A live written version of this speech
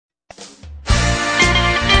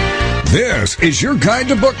This is your guide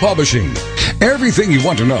to book publishing. Everything you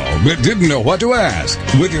want to know but didn't know what to ask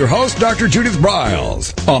with your host, Dr. Judith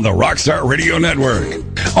Briles, on the Rockstar Radio Network.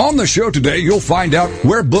 On the show today, you'll find out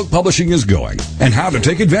where book publishing is going and how to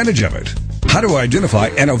take advantage of it. How to identify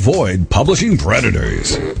and avoid publishing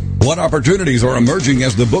predators. What opportunities are emerging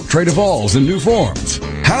as the book trade evolves in new forms.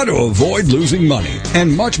 How to avoid losing money,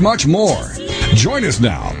 and much, much more. Join us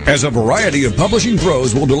now as a variety of publishing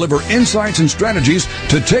pros will deliver insights and strategies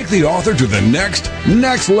to take the author to the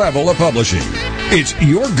next level of publishing. It's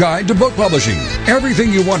your guide to book publishing.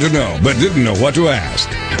 Everything you want to know but didn't know what to ask.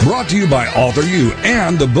 Brought to you by Author U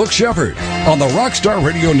and The Book Shepherd on the Rockstar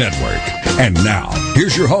Radio Network. And now,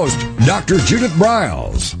 here's your host, Dr. Judith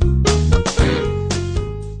Briles.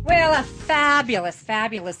 Well, a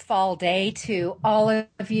fabulous fall day to all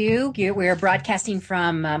of you. We're broadcasting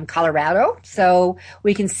from Colorado, so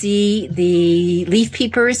we can see the leaf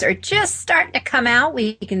peepers are just starting to come out.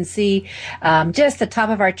 We can see just the top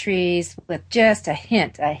of our trees with just a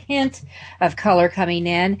hint of color coming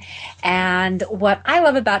in. And what I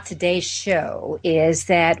love about today's show is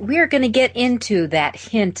that we're going to get into that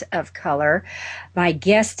hint of color. My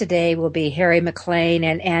guest today will be Harry McLean,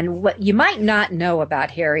 and what you might not know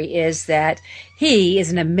about Harry is that he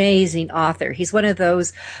is an amazing author. He's one of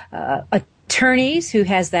those attorneys who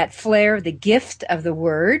has that flair, the gift of the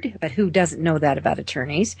word, but who doesn't know that about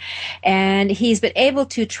attorneys? And he's been able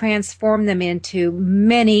to transform them into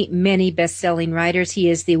many best-selling writers. He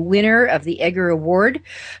is the winner of the Edgar Award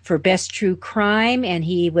for Best True Crime, and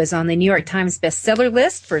he was on the New York Times bestseller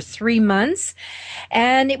list for 3 months.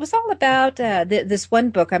 And it was all about, this one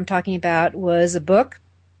book I'm talking about was a book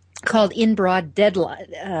called In Broad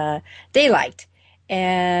Daylight.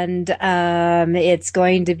 And it's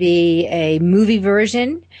going to be a movie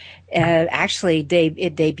version. Actually,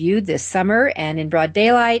 it debuted this summer and in broad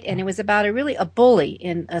daylight, and it was about a bully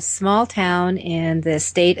in a small town in the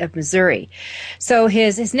state of Missouri. So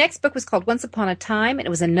his next book was called Once Upon a Time, and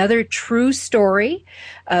it was another true story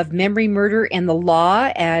of memory, murder, and the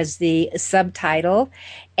law as the subtitle.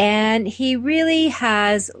 And he really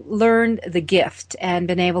has learned the gift and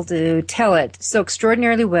been able to tell it so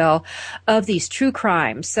extraordinarily well of these true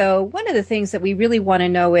crimes. So one of the things that we really want to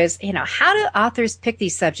know is, how do authors pick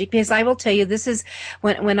these subjects? Because I will tell you, this is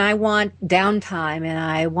when I want downtime and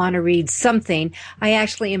I want to read something, I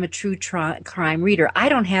actually am a true crime reader. I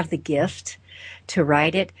don't have the gift to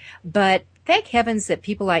write it, but thank heavens that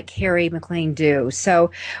people like Harry McLean do. So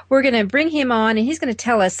we're going to bring him on, and he's going to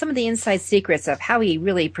tell us some of the inside secrets of how he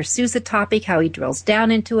really pursues the topic, how he drills down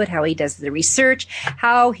into it, how he does the research,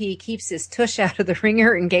 how he keeps his tush out of the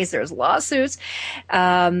ringer in case there's lawsuits,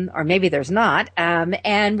 or maybe there's not.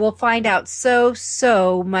 And we'll find out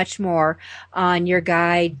so much more on your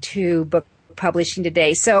guide to book publishing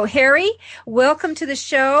today. So, Harry, welcome to the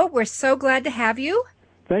show. We're so glad to have you.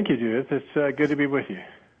 Thank you, Judith. It's good to be with you.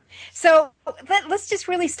 So let's just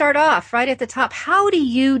really start off right at the top. How do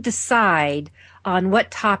you decide on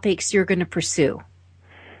what topics you're going to pursue?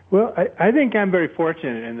 Well, I think I'm very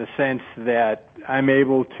fortunate in the sense that I'm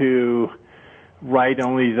able to write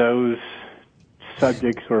only those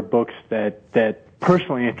subjects or books that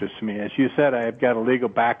personally interest me. As you said, I've got a legal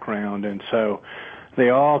background, and so they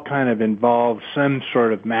all kind of involve some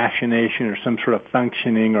sort of machination or some sort of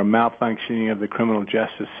functioning or malfunctioning of the criminal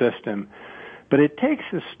justice system. But it takes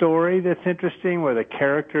a story that's interesting, where the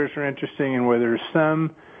characters are interesting, and where there's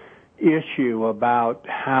some issue about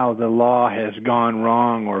how the law has gone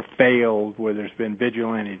wrong or failed, where there's been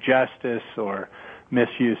vigilante justice or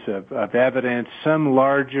misuse of evidence, some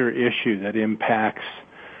larger issue that impacts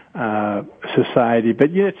society.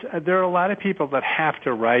 But there are a lot of people that have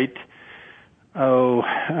to write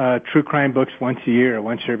true crime books once a year,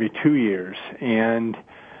 once every 2 years. And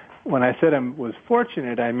when I said I was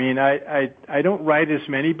fortunate, I mean I don't write as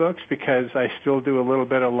many books because I still do a little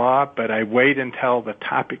bit of law, but I wait until the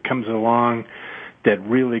topic comes along that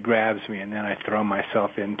really grabs me, and then I throw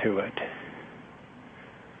myself into it.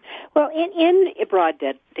 Well, in broad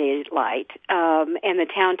daylight, and the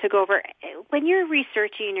town took over, when you're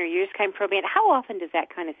researching or you're just kind of probing it, how often does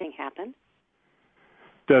that kind of thing happen?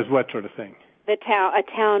 Does what sort of thing? A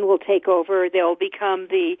town will take over. They'll become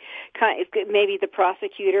maybe the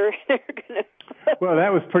prosecutor. Well,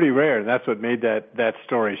 that was pretty rare. That's what made that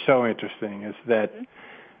story so interesting, is that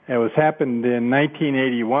it was happened in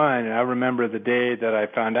 1981. And I remember the day that I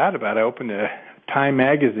found out about it. I opened a Time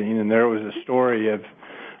magazine, and there was a story of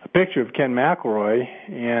a picture of Ken McElroy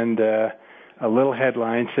and a little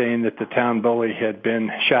headline saying that the town bully had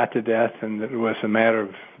been shot to death and that it was a matter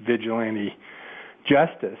of vigilante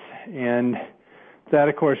justice. And that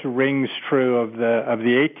of course rings true of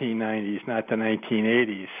the 1890s, not the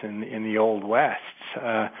 1980s in the Old West.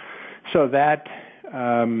 So that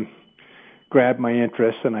grabbed my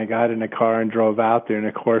interest, and I got in a car and drove out there. And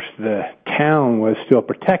of course, the town was still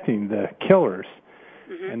protecting the killers,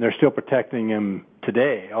 and they're still protecting them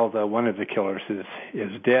today. Although one of the killers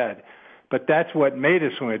is dead. But that's what made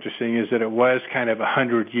it so interesting, is that it was kind of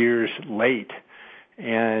 100 years late,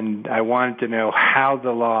 and I wanted to know how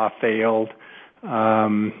the law failed,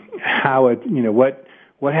 how it,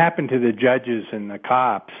 what happened to the judges and the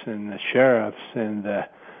cops and the sheriffs and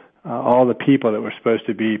all the people that were supposed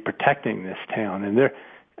to be protecting this town. And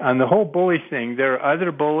on the whole bully thing, there are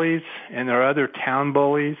other bullies and there are other town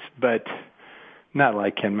bullies, but not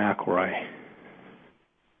like Ken McElroy.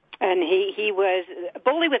 And he was a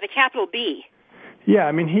bully with a capital B. Yeah,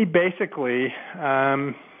 I mean, he basically,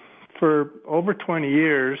 for over 20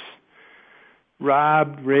 years,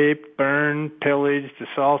 robbed, raped, burned, pillaged,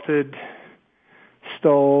 assaulted,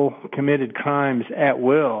 stole, committed crimes at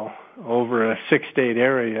will over a 6-state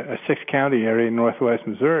area, a 6-county area in northwest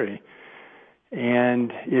Missouri.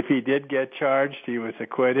 And if he did get charged, he was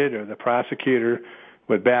acquitted, or the prosecutor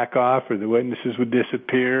would back off, or the witnesses would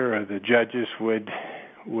disappear, or the judges would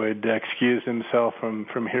excuse himself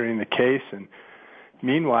from hearing the case. And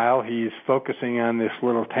meanwhile, he's focusing on this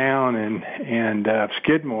little town and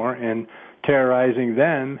Skidmore and terrorizing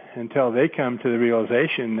them until they come to the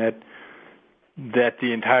realization that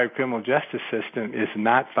the entire criminal justice system is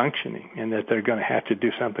not functioning and that they're going to have to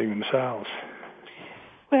do something themselves.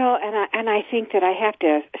 Well, and I think that I have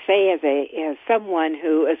to say, as someone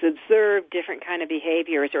who has observed different kind of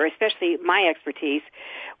behaviors, or especially my expertise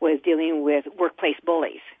was dealing with workplace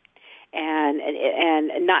bullies,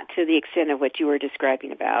 and not to the extent of what you were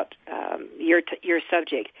describing about your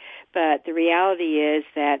subject, but the reality is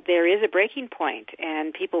that there is a breaking point,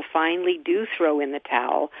 and people finally do throw in the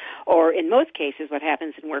towel. Or in most cases, what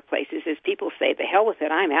happens in workplaces is people say, "The hell with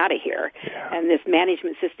it, I'm out of here," and this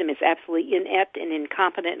management system is absolutely inept and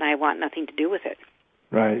incompetent, and I want nothing to do with it.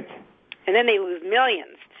 Right. And then they lose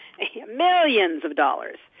millions of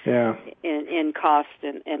dollars. Yeah. In cost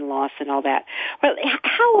and loss and all that. Well,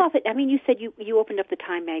 how often, I mean, you said you opened up the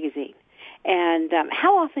Time magazine. And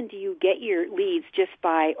how often do you get your leads just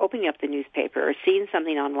by opening up the newspaper or seeing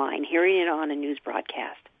something online, hearing it on a news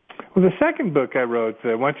broadcast? Well, the second book I wrote,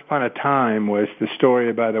 Once Upon a Time, was the story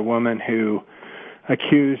about a woman who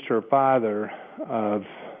accused her father of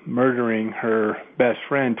murdering her best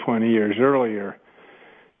friend 20 years earlier,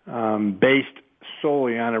 based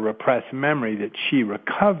solely on a repressed memory that she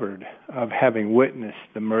recovered of having witnessed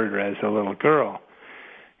the murder as a little girl.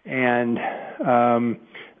 And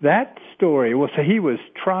that story, so he was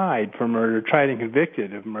tried for murder, tried and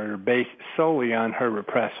convicted of murder based solely on her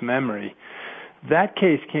repressed memory. That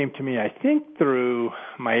case came to me, I think, through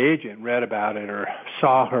my agent, read about it or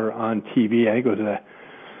saw her on TV. I think it was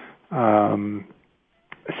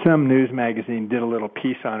some news magazine did a little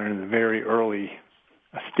piece on her in the very early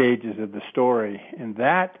stages of the story, and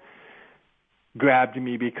that grabbed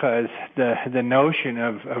me because the notion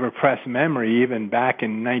of repressed memory, even back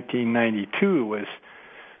in 1992, was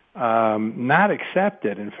not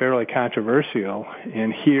accepted and fairly controversial.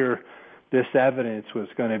 And here, this evidence was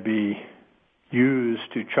going to be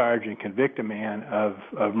used to charge and convict a man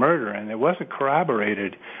of murder, and it wasn't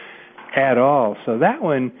corroborated at all. So that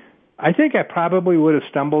one, I think I probably would have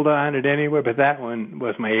stumbled on it anyway, but that one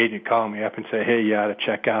was my agent calling me up and say, "Hey, you ought to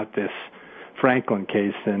check out this Franklin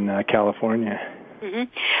case in California." Mm-hmm.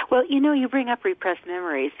 Well, you bring up repressed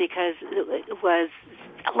memories because it was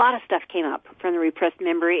a lot of stuff came up from the repressed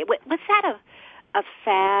memory. Was that a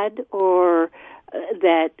fad, or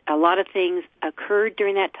that a lot of things occurred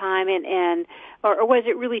during that time, or was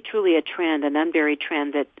it really truly a trend, an unburied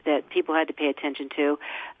trend that people had to pay attention to?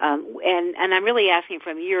 And I'm really asking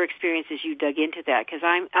from your experience as you dug into that, because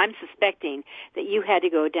I'm suspecting that you had to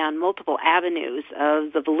go down multiple avenues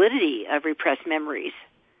of the validity of repressed memories.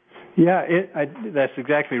 Yeah, that's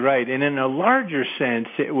exactly right. And in a larger sense,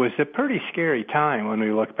 it was a pretty scary time when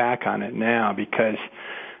we look back on it now, because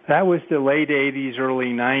that was the late 80s, early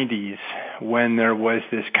 90s, when there was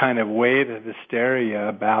this kind of wave of hysteria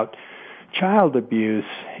about child abuse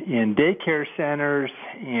in daycare centers,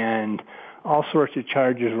 and all sorts of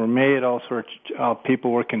charges were made, all sorts of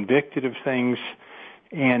people were convicted of things.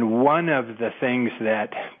 And one of the things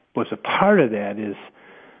that was a part of that is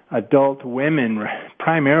adult women,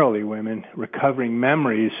 primarily women, recovering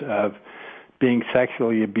memories of being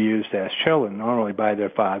sexually abused as children, normally by their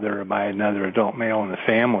father or by another adult male in the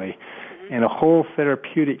family. Mm-hmm. And a whole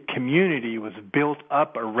therapeutic community was built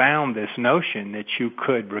up around this notion that you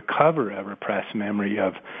could recover a repressed memory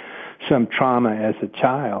of some trauma as a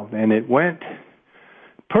child, and it went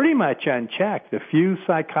pretty much unchecked. The few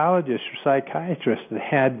psychologists or psychiatrists that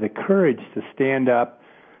had the courage to stand up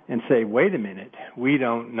and say, wait a minute, we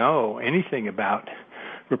don't know anything about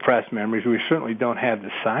repressed memories. We certainly don't have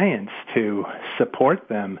the science to support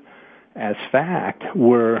them as fact,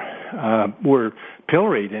 were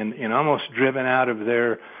pilloried and almost driven out of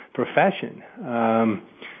their profession.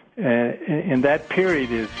 And that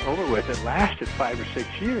period is over with. It lasted 5 or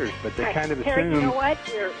 6 years, but they kind of assumed... Terry, you know what?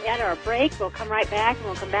 We're at our break. We'll come right back, and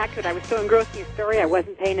we'll come back to it. I was so engrossed in your story, I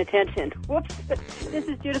wasn't paying attention. Whoops. This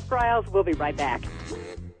is Judith Briles. We'll be right back.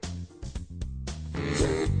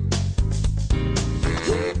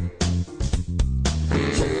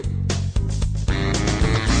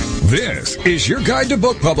 This is your guide to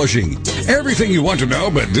book publishing. Everything you want to know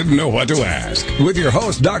but didn't know what to ask. With your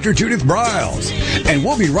host, Dr. Judith Briles. And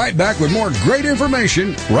we'll be right back with more great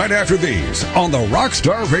information right after these on the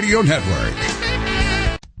Rockstar Radio Network.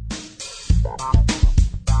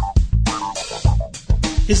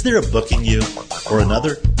 Is there a book in you or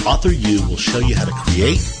another? Author U will show you how to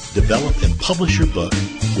create, develop, and publish your book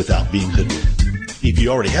without being hoodwinked. If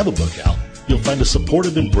you already have a book out, you'll find a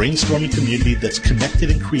supportive and brainstorming community that's connected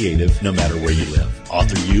and creative no matter where you live.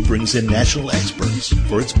 Author U brings in national experts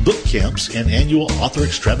for its book camps and annual author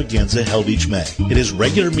extravaganza held each May. It has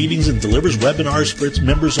regular meetings and delivers webinars for its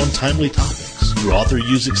members on timely topics. Through Author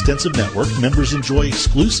U's extensive network, members enjoy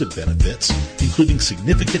exclusive benefits, including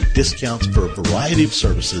significant discounts for a variety of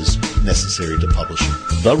services necessary to publishing.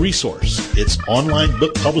 The Resource, its online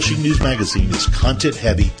book publishing news magazine, is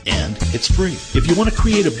content-heavy and it's free. If you want to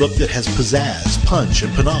create a book that has pizzazz, punch,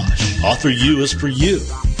 and panache, Author U is for you.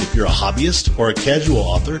 If you're a hobbyist or a casual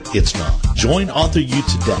author, it's not. Join Author U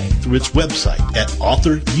today through its website at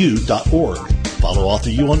authoru.org. Follow Author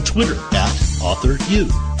U on Twitter at AuthorU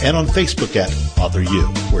and on Facebook at Author U,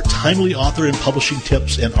 where timely author and publishing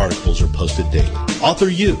tips and articles are posted daily. Author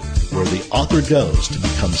U, where the author goes to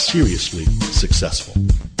become seriously successful.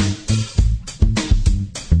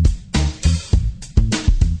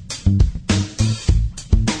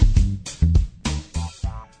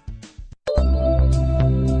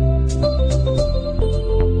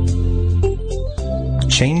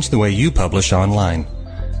 Change the way you publish online.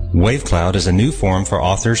 WaveCloud is a new forum for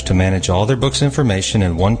authors to manage all their books' information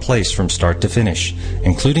in one place from start to finish,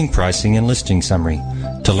 including pricing and listing summary.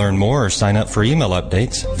 To learn more or sign up for email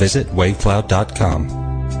updates, visit wavecloud.com.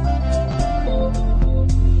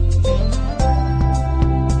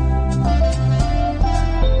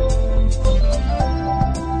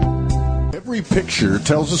 Every picture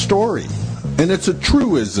tells a story. And it's a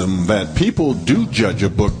truism that people do judge a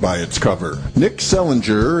book by its cover. Nick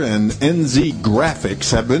Sellinger and NZ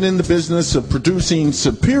Graphics have been in the business of producing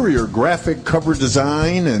superior graphic cover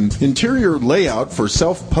design and interior layout for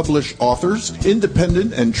self-published authors,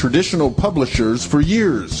 independent and traditional publishers for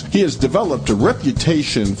years. He has developed a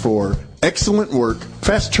reputation for excellent work,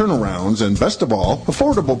 fast turnarounds, and best of all,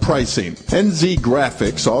 affordable pricing. NZ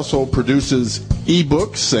Graphics also produces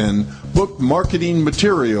ebooks and book marketing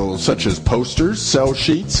materials such as posters, sell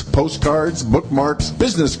sheets, postcards, bookmarks,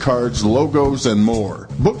 business cards, logos, and more.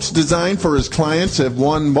 Books designed for his clients have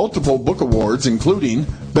won multiple book awards, including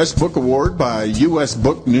Best Book Award by U.S.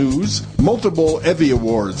 Book News, multiple Evie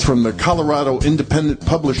Awards from the Colorado Independent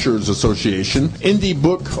Publishers Association, Indie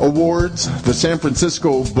Book Awards, the San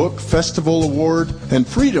Francisco Book Festival Award, and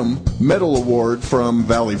Freedom Medal Award from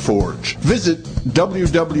Valley Forge. Visit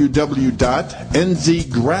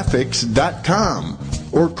www.nzgraphics.com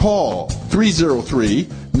or call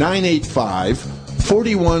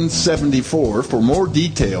 303-985-4174 for more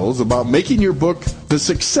details about making your book the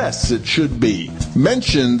success it should be.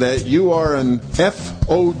 Mention that you are an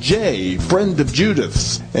FOJ, friend of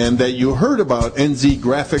Judith's, and that you heard about NZ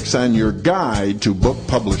Graphics on your guide to book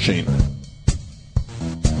publishing.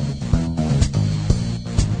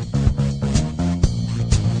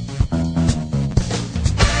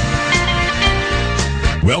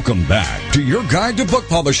 Welcome back to your guide to book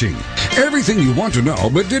publishing. Everything you want to know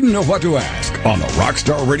but didn't know what to ask on the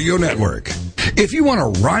Rockstar Radio Network. If you want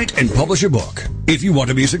to write and publish a book, if you want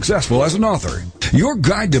to be successful as an author, your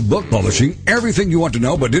guide to book publishing, everything you want to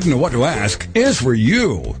know but didn't know what to ask, is for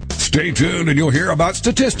you. Stay tuned and you'll hear about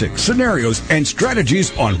statistics, scenarios, and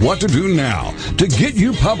strategies on what to do now to get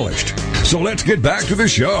you published. So let's get back to the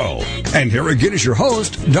show. And here again is your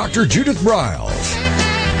host, Dr. Judith Briles.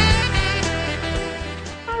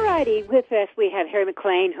 With us, we have Harry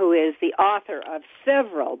McLean, who is the author of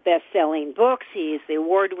several best-selling books. He is the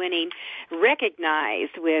award-winning,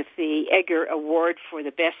 recognized with the Edgar Award for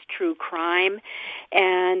the best true crime.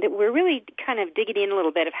 And we're really kind of digging in a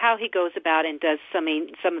little bit of how he goes about and does some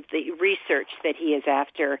of the research that he is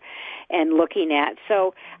after and looking at.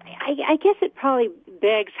 So I guess it probably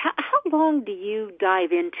begs, how long do you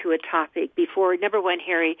dive into a topic before, number one,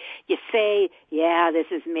 Harry, you say, yeah, this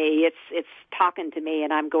is me, it's talking to me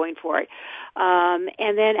and I'm going for it.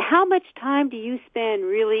 And then how much time do you spend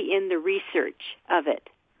really in the research of it?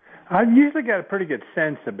 I've usually got a pretty good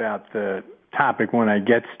sense about the topic when I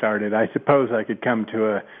get started. I suppose I could come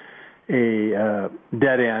to a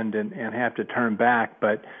dead end and have to turn back,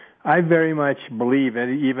 but I very much believe that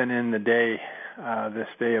even in the this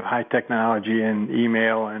day of high technology and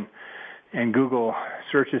email and Google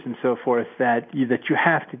searches and so forth, that you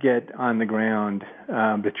have to get on the ground,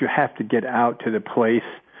 that you have to get out to the place.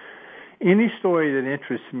 Any story that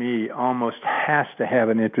interests me almost has to have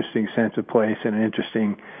an interesting sense of place and an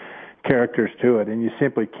interesting characters to it, and you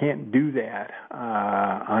simply can't do that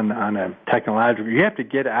on a technological. You have to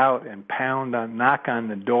get out and knock on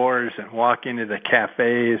the doors and walk into the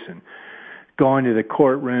cafes and go into the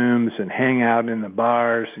courtrooms and hang out in the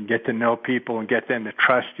bars and get to know people and get them to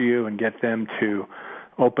trust you and get them to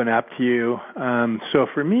open up to you. So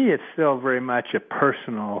for me, it's still very much a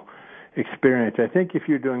personal experience. I think if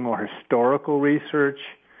you're doing more historical research,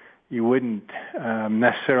 you wouldn't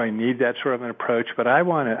necessarily need that sort of an approach. But I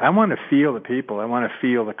want to feel the people. I want to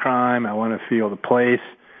feel the crime. I want to feel the place.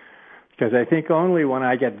 Because I think only when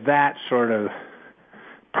I get that sort of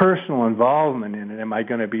personal involvement in it am I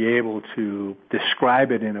going to be able to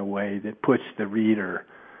describe it in a way that puts the reader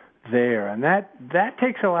there. And that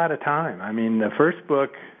takes a lot of time. I mean, the first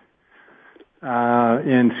book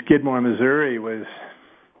in Skidmore, Missouri was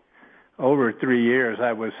over 3 years.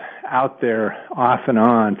 I was out there off and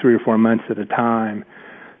on 3 or 4 months at a time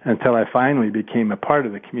until I finally became a part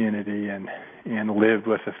of the community and lived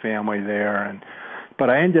with the family there. But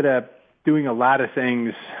I ended up doing a lot of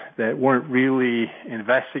things that weren't really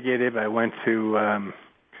investigative. I went to,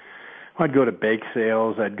 I'd go to bake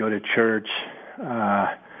sales, I'd go to church,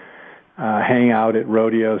 hang out at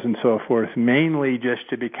rodeos and so forth, mainly just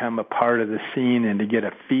to become a part of the scene and to get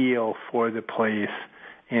a feel for the place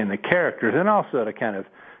and the characters, and also to kind of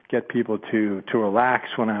get people to relax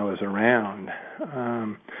when I was around.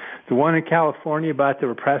 The one in California about the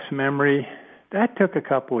repressed memory, that took a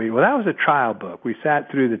couple weeks. Well, that was a trial book. We sat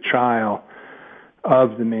through the trial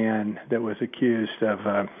of the man that was accused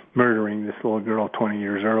of murdering this little girl 20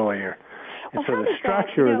 years earlier. And so the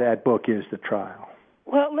structure of that book is the trial.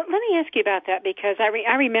 Well, let me ask you about that, because I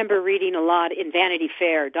remember reading a lot in Vanity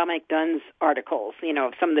Fair, Dominic Dunn's articles,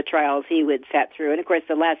 of some of the trials he would sat through. And, of course,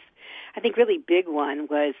 the last, I think, really big one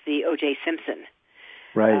was the O.J. Simpson.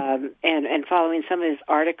 Right. And following some of his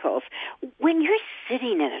articles. When you're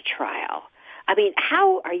sitting in a trial, I mean,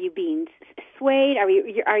 how are you being swayed?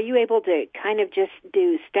 Are you able to kind of just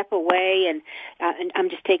step away and I'm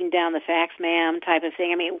just taking down the facts, ma'am, type of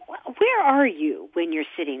thing? I mean, where are you when you're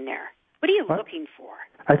sitting there? What are you looking for?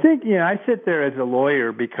 I think, I sit there as a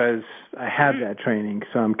lawyer because I have that training,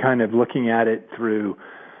 so I'm kind of looking at it through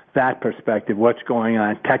that perspective. What's going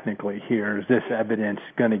on technically here? Is this evidence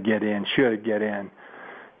going to get in? Should it get in?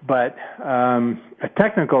 But a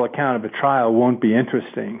technical account of a trial won't be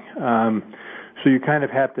interesting. So you kind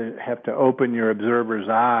of have to open your observer's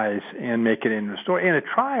eyes and make it into a story. And a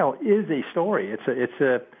trial is a story.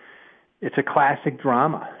 It's a classic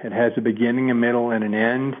drama. It has a beginning, a middle, and an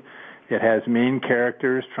end. It has main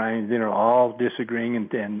characters trying, all disagreeing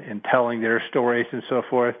and telling their stories and so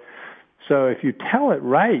forth. So if you tell it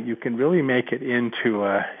right, you can really make it into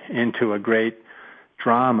a great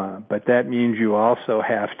drama. But that means you also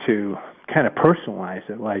have to kind of personalize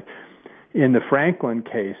it. Like in the Franklin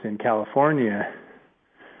case in California,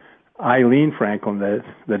 Eileen Franklin,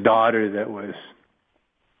 the daughter that was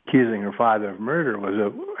accusing her father of murder, was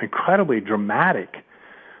an incredibly dramatic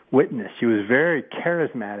witness. She was very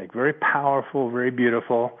charismatic, very powerful, very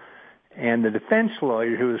beautiful, and the defense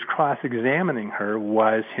lawyer who was cross-examining her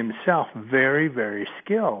was himself very, very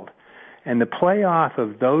skilled. And the playoff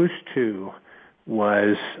of those two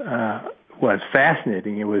was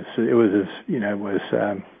fascinating. It was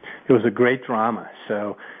a great drama.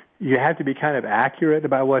 So you had to be kind of accurate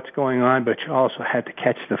about what's going on, but you also had to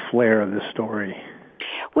catch the flair of the story.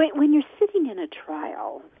 When you're sitting in a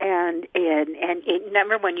trial, and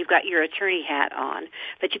number one, you've got your attorney hat on,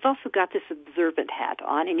 but you've also got this observant hat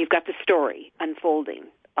on, and you've got the story unfolding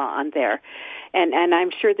on there, and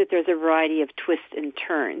I'm sure that there's a variety of twists and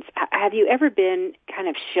turns. Have you ever been kind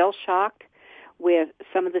of shell-shocked with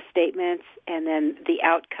some of the statements and then the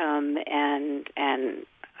outcome, and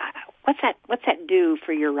what's that do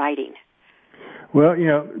for your writing? Well,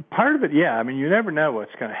 part of it, yeah. I mean, you never know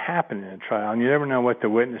what's going to happen in a trial, and you never know what the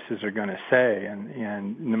witnesses are going to say,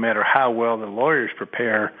 and no matter how well the lawyers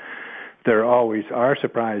prepare, there always are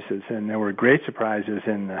surprises, and there were great surprises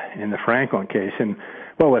in the Franklin case. And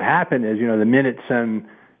what would happen is, the minute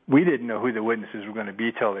we didn't know who the witnesses were going to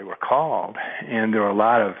be till they were called, and there were a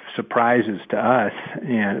lot of surprises to us,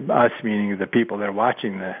 and us meaning the people that are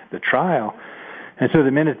watching the trial. And so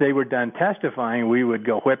the minute they were done testifying, we would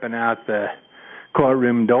go whipping out the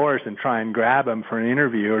courtroom doors and try and grab them for an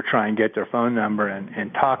interview or try and get their phone number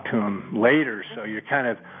and talk to them later. So you're kind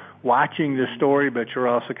of watching the story, but you're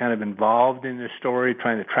also kind of involved in the story,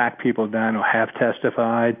 trying to track people down who have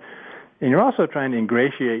testified. And you're also trying to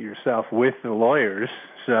ingratiate yourself with the lawyers,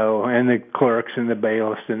 and the clerks and the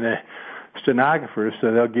bailiffs and the stenographers,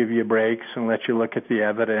 so they'll give you breaks and let you look at the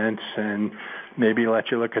evidence and maybe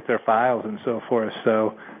let you look at their files and so forth.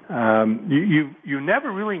 So you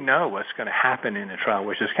never really know what's going to happen in a trial,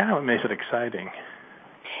 which is kind of what makes it exciting.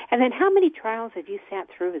 And then how many trials have you sat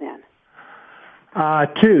through then?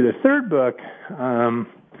 2. The third book,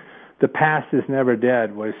 The Past is Never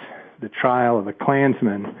Dead, was the trial of a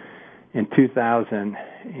Klansman in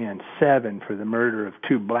 2007 for the murder of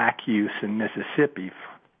 2 black youths in Mississippi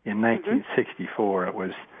in 1964. It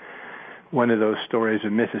was one of those stories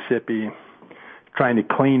of Mississippi trying to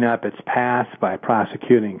clean up its past by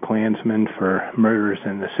prosecuting Klansmen for murders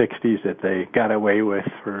in the 60s that they got away with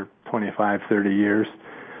for 25, 30 years.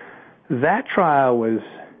 That trial was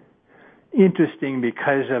interesting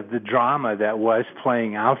because of the drama that was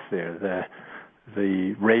playing out there,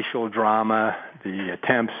 the racial drama, the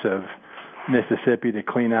attempts of Mississippi to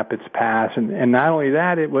clean up its past, and not only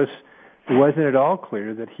that, it wasn't at all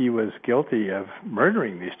clear that he was guilty of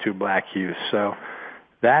murdering these 2 black youths. So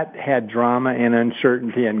that had drama and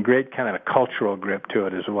uncertainty and great kind of a cultural grip to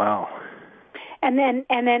it as well. And then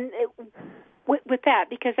with that,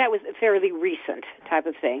 because that was a fairly recent type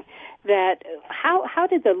of thing, that how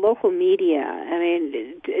did the local media? I mean,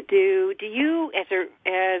 do you as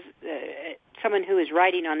someone who is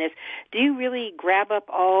writing on this, do you really grab up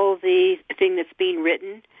all the thing that's being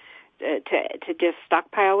written to just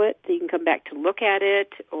stockpile it so you can come back to look at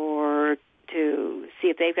it, or to see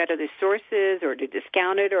if they've got other sources, or to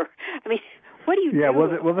discount it, or what do you do? Yeah,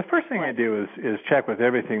 well, the first thing I do is check with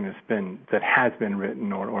everything that has been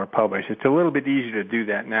written or published. It's a little bit easier to do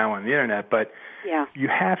that now on the internet, but you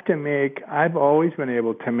have to I've always been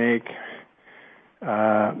able to make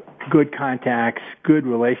good contacts, good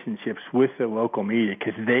relationships with the local media,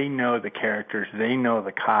 because they know the characters, they know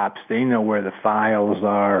the cops, they know where the files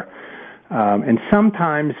are, and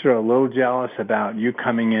sometimes they're a little jealous about you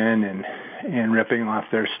coming in and ripping off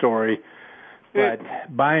their story. But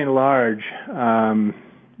by and large,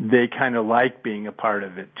 they kind of like being a part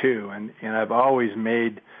of it too. And I've always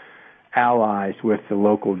made allies with the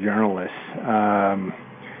local journalists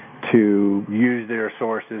to use their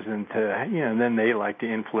sources, and then they like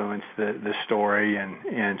to influence the story,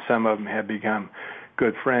 and some of them have become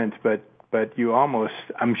good friends. But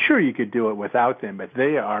I'm sure you could do it without them, but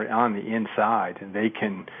they are on the inside, and they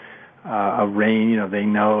can arrange, they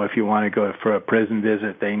know if you want to go for a prison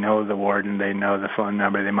visit, they know the warden, they know the phone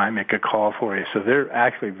number, they might make a call for you. So they're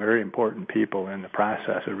actually very important people in the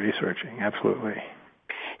process of researching, absolutely.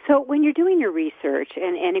 So when you're doing your research,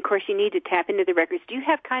 and of course you need to tap into the records, do you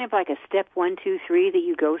have kind of like a step 1, 2, 3 that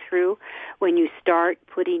you go through when you start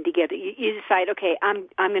putting together, you decide, okay, I'm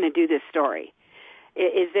going to do this story?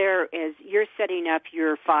 As you're setting up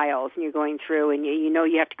your files and you're going through, and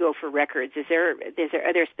you have to go for records,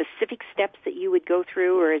 are there specific steps that you would go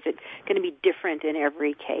through, or is it going to be different in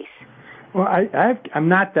every case? Well, I'm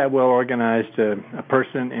not that well organized a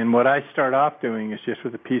person, and what I start off doing is just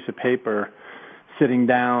with a piece of paper, sitting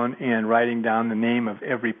down and writing down the name of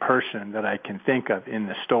every person that I can think of in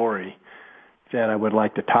the story that I would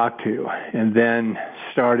like to talk to, and then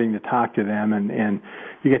starting to talk to them, and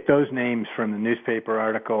you get those names from the newspaper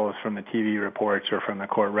articles, from the TV reports, or from the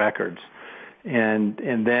court records. And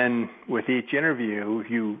then with each interview,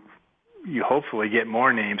 you hopefully get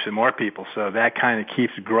more names and more people, so that kind of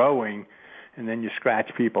keeps growing, and then you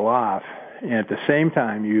scratch people off. And at the same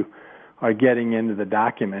time, you are getting into the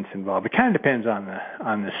documents involved. It kind of depends on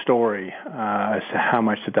the story as to how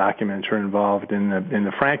much the documents are involved. In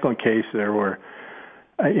the Franklin case, there were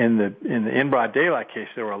in the In Broad Daylight case,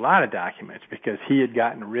 there were a lot of documents because he had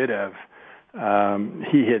gotten rid of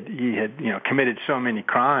he had committed so many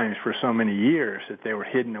crimes for so many years that they were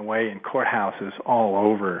hidden away in courthouses all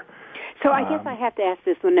over. So I guess I have to ask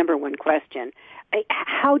this number one question: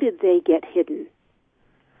 how did they get hidden?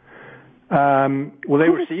 Well, they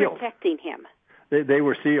Who were was sealed. protecting him? They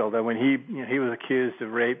were sealed. When he was accused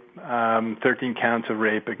of rape, 13 counts of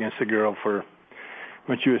rape against a girl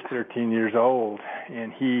when she was 13 years old,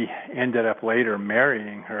 and he ended up later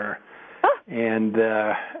marrying her. And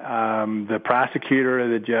the prosecutor or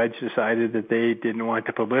the judge decided that they didn't want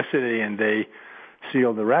the publicity, and they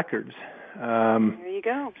sealed the records. There you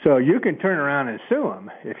go. So you can turn around and sue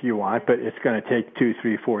him if you want, but it's going to take 2,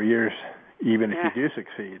 3, 4 years, even if you do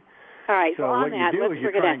succeed. All right. So well, on what that, you do let's is you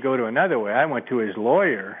forget try and go to another way. I went to his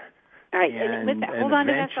lawyer. All right. And hold on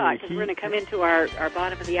to that thought, because eventually we're going to come into our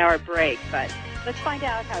bottom of the hour break. But let's find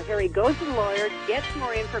out how Harry goes to the lawyer, gets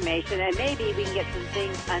more information, and maybe we can get some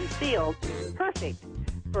things unsealed. Perfect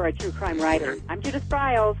for a true crime writer. I'm Judith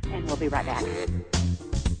Briles, and we'll be right back.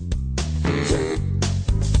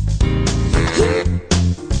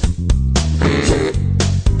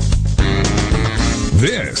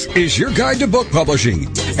 This is your guide to book publishing.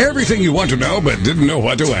 Everything you want to know but didn't know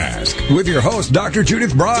what to ask. With your host, Dr.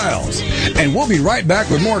 Judith Briles. And we'll be right back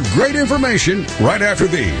with more great information right after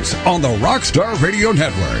these on the Rockstar Radio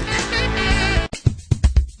Network.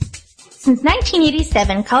 Since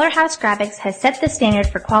 1987, Color House Graphics has set the standard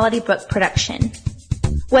for quality book production.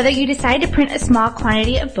 Whether you decide to print a small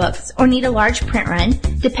quantity of books or need a large print run,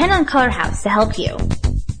 depend on Color House to help you.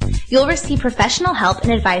 You'll receive professional help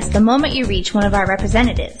and advice the moment you reach one of our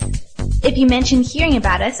representatives. If you mention hearing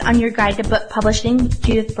about us on your guide to book publishing with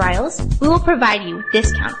Judith Briles, we will provide you with a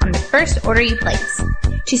discount on the first order you place.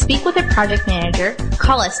 To speak with a project manager,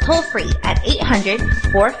 call us toll-free at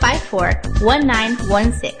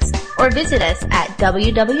 800-454-1916 or visit us at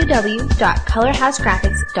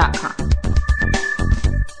www.colorhousegraphics.com.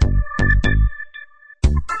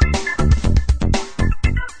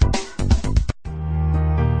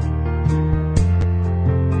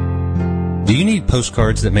 Do you need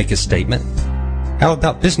postcards that make a statement? How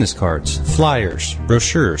about business cards, flyers,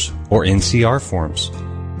 brochures, or NCR forms?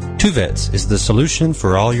 Tuvets is the solution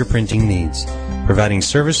for all your printing needs. Providing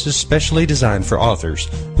services specially designed for authors,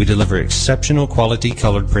 we deliver exceptional quality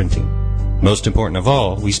colored printing. Most important of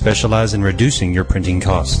all, we specialize in reducing your printing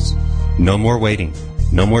costs. No more waiting.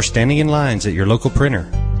 No more standing in lines at your local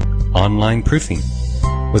printer. Online proofing.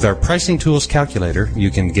 With our Pricing Tools calculator, you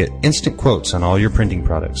can get instant quotes on all your printing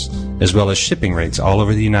products, as well as shipping rates all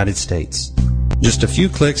over the United States. Just a few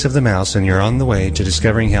clicks of the mouse and you're on the way to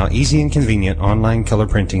discovering how easy and convenient online color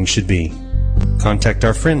printing should be. Contact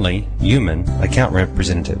our friendly, human account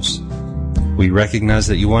representatives. We recognize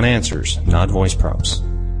that you want answers, not voice prompts.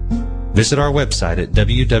 Visit our website at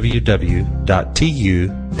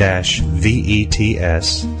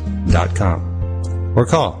www.tu-vets.com or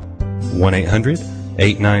call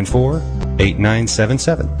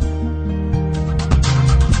 1-800-894-8977.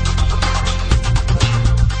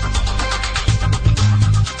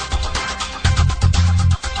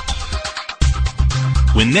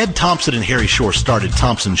 When Ned Thompson and Harry Shore started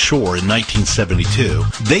Thompson Shore in 1972,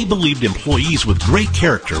 they believed employees with great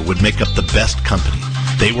character would make up the best company.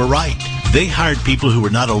 They were right. They hired people who were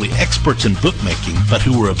not only experts in bookmaking, but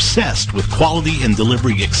who were obsessed with quality and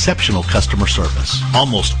delivering exceptional customer service.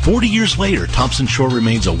 Almost 40 years later, Thompson Shore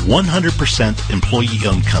remains a 100%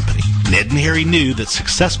 employee-owned company. Ned and Harry knew that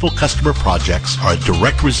successful customer projects are a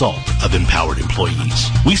direct result of empowered employees.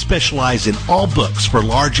 We specialize in all books for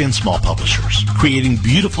large and small publishers, creating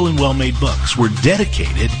beautiful and well-made books. We're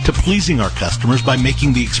dedicated to pleasing our customers by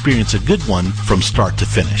making the experience a good one from start to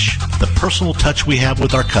finish. The personal touch we have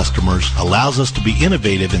with our customers allows us to be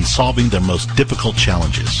innovative in solving their most difficult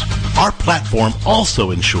challenges. Our platform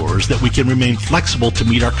also ensures that we can remain flexible to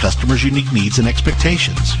meet our customers' unique needs and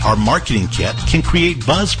expectations. Our marketing kit can create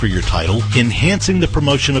buzz for your title, enhancing the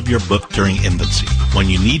promotion of your book during infancy. When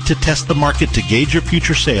you need to test the market to gauge your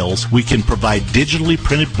future sales, we can provide digitally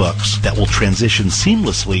printed books that will transition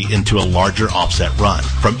seamlessly into a larger offset run.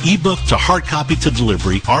 From ebook to hard copy to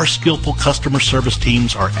delivery, our skillful customer service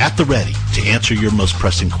teams are at the ready to answer your most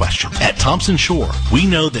pressing question. At Thompson Shore, we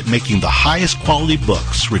know that making the highest quality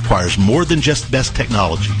books requires more than just best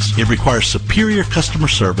technologies. It requires superior customer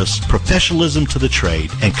service, professionalism to the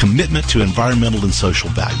trade, and commitment to environmental and social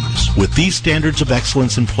values. With these standards of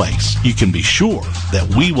excellence in place, you can be sure that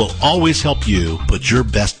we will always help you put your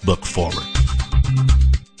best book forward.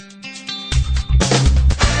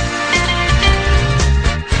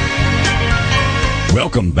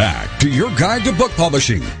 Welcome back to your guide to book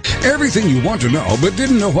publishing. Everything you want to know but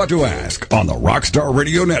didn't know what to ask on the Rockstar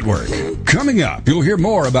Radio Network. Coming up, you'll hear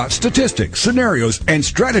more about statistics, scenarios, and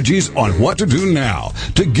strategies on what to do now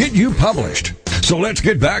to get you published. So let's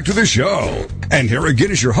get back to the show. And here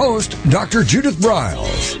again is your host, Dr. Judith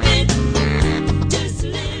Briles.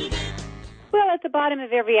 Well, at the bottom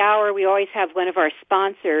of every hour, we always have one of our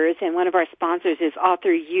sponsors, and one of our sponsors is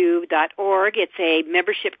AuthorU.org. It's a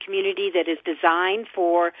membership community that is designed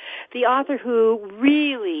for the author who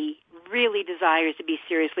really desires to be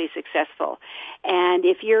seriously successful. And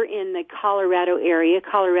if you're in the Colorado area,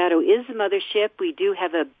 Colorado is the mothership. We do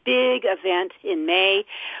have a big event in May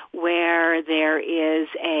where there is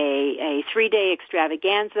a 3-day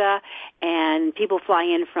extravaganza, and people fly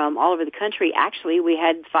in from all over the country. Actually, we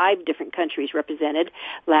had 5 different countries represented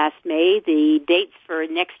last May. The dates for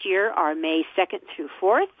next year are May 2nd through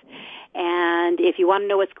 4th. And if you want to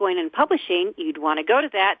know what's going on in publishing, you'd want to go to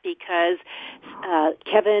that because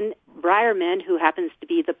Kevin Brierman, who happens to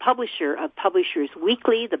be the publisher of Publishers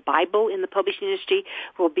Weekly, the Bible in the publishing industry,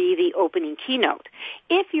 will be the opening keynote.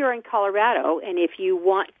 If you're in Colorado and if you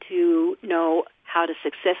want to know how to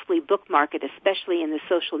successfully book market, especially in the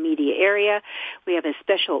social media area, we have a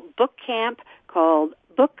special book camp called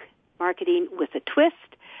Book Marketing with a Twist.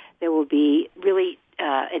 There will be really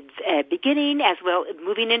beginning as well,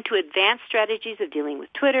 moving into advanced strategies of dealing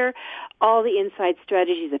with Twitter, all the inside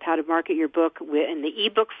strategies of how to market your book in the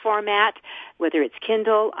ebook format, whether it's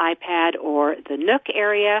Kindle, iPad, or the Nook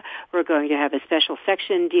area. We're going to have a special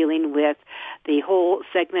section dealing with the whole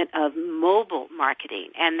segment of mobile marketing.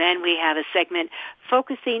 And then we have a segment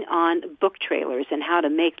focusing on book trailers and how to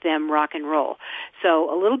make them rock and roll.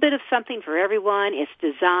 So a little bit of something for everyone. It's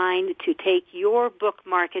designed to take your book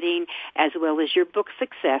marketing as well as your book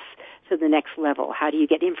success to the next level. How do you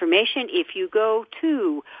get information? If you go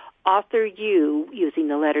to AuthorU, using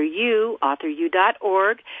the letter U,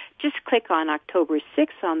 AuthorU.org, just click on October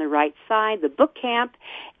 6th on the right side, the book camp,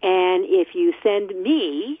 and if you send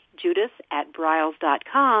me, Judith at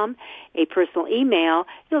Briles.com, a personal email,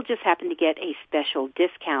 you'll just happen to get a special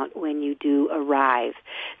discount when you do arrive.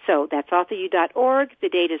 So that's AuthorU.org. The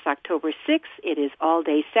date is October 6th. It is all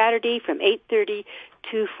day Saturday from 8:30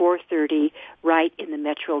 to 4:30 right in the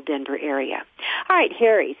Metro Denver area. All right,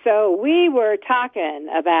 Harry, so we were talking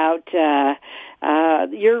about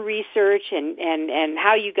your research and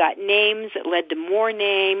how you got names that led to more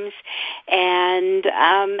names, and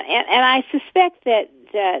I suspect that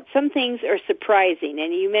some things are surprising,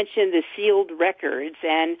 and you mentioned the sealed records,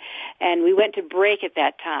 and we went to break at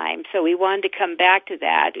that time, so we wanted to come back to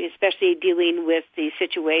that, especially dealing with the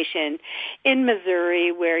situation in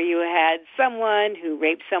Missouri where you had someone who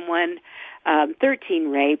raped someone, 13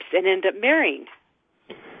 rapes, and ended up marrying.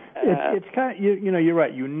 It's kind of, you know, you're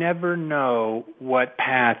right. You never know what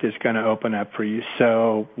path is going to open up for you.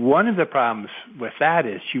 So one of the problems with that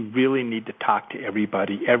is you really need to talk to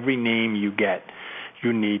everybody. Every name you get,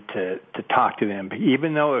 you need to talk to them. But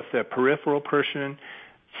even though if the peripheral person,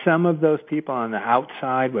 some of those people on the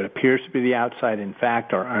outside, what appears to be the outside, in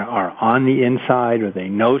fact, are on the inside, or they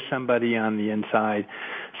know somebody on the inside.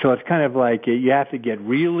 So it's kind of like you have to get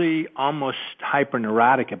really almost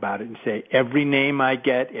hyper-neurotic about it and say, every name I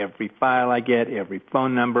get, every file I get, every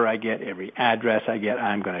phone number I get, every address I get,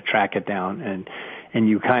 I'm going to track it down. And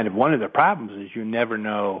you kind of, one of the problems is you never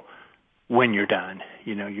know when you're done.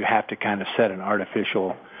 You know, you have to kind of set an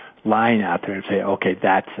artificial line out there and say, okay,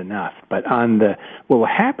 that's enough. But what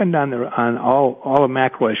happened on all of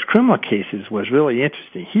McElroy's criminal cases was really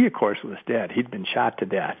interesting. He, of course, was dead. He'd been shot to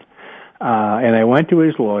death. And I went to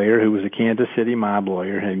his lawyer, who was a Kansas City mob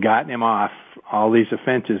lawyer, and had gotten him off all these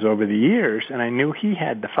offenses over the years, and I knew he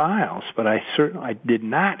had the files, but I did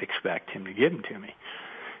not expect him to give them to me.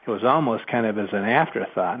 It was almost kind of as an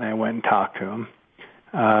afterthought, and I went and talked to him.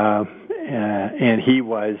 And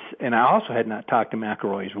I also had not talked to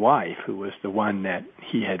McElroy's wife, who was the one that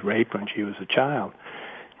he had raped when she was a child.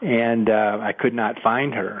 And I could not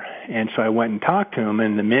find her. And so I went and talked to him,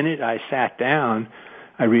 and the minute I sat down,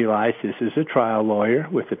 I realized this is a trial lawyer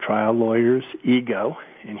with a trial lawyer's ego,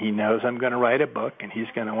 and he knows I'm going to write a book, and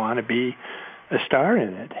he's going to want to be a star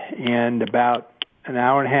in it. And about an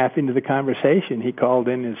hour and a half into the conversation, he called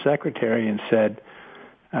in his secretary and said,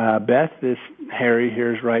 Beth, this Harry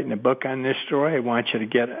here's writing a book on this story. I want you to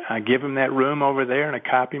give him that room over there and a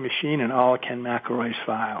copy machine and all Ken McElroy's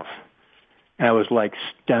files. And I was like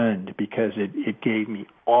stunned because it gave me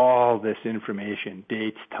all this information,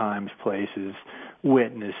 dates, times, places,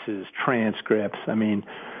 witnesses, transcripts. I mean,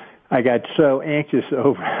 I got so anxious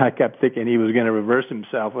over it. I kept thinking he was going to reverse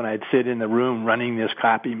himself when I'd sit in the room running this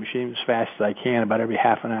copy machine as fast as I can. About every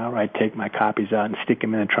half an hour, I'd take my copies out and stick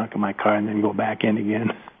them in the trunk of my car and then go back in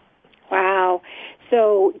again.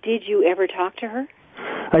 So did you ever talk to her?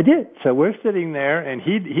 I did. So we're sitting there, and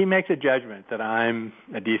he makes a judgment that I'm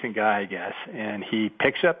a decent guy, I guess, and he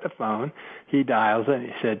picks up the phone, he dials it, and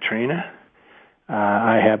he said, Trina,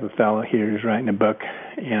 I have a fellow here who's writing a book,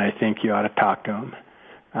 and I think you ought to talk to him.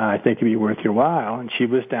 I think it'd be worth your while. And she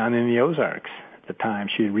was down in the Ozarks at the time.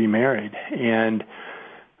 She had remarried. And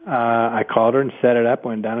I called her and set it up,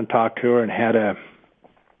 went down and talked to her, and had an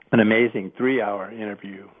amazing 3-hour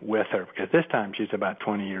interview with her, because this time she's about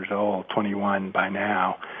 20 years old, 21 by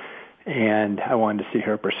now. And I wanted to see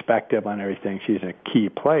her perspective on everything. She's a key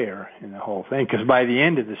player in the whole thing, because by the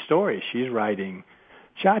end of the story, she's riding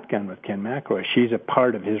shotgun with Ken McElroy. She's a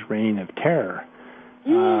part of his reign of terror.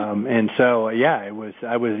 And so, yeah, I was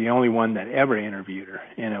the only one that ever interviewed her,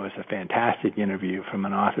 and it was a fantastic interview from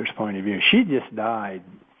an author's point of view. She just died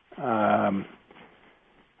about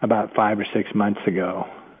 5 or 6 months ago,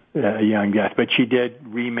 a young death, but she did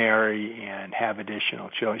remarry and have additional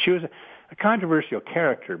children. She was a controversial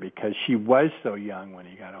character because she was so young when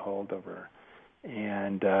he got a hold of her,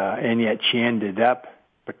 and yet she ended up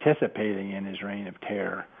participating in his reign of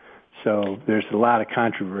terror. So there's a lot of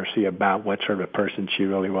controversy about what sort of person she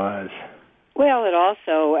really was. Well, it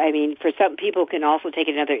also, I mean, for some people can also take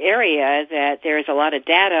another area that there's a lot of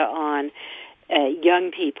data on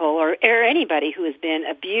young people or anybody who has been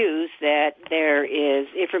abused, that there is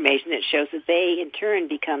information that shows that they in turn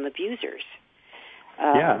become abusers.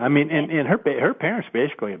 Yeah, I mean, and her parents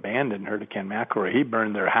basically abandoned her to Ken McElroy. He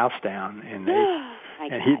burned their house down, and they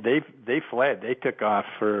fled. They took off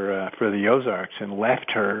for the Ozarks and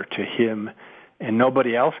left her to him, and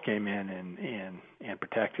nobody else came in and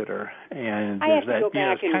protected her. And I have to go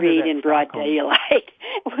back and read in broad daylight.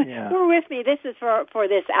 Yeah. We're with me. This is for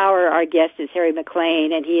this hour. Our guest is Harry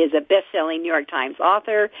McLean, and he is a best-selling New York Times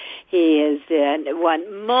author. He has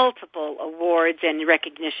won multiple awards and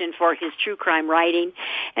recognition for his true crime writing.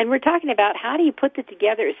 And we're talking about how do you put that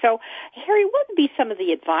together. So, Harry, what would be some of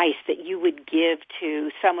the advice that you would give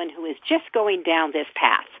to someone who is just going down this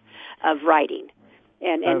path of writing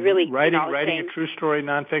and really writing a true story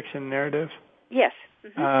nonfiction narrative? Yes.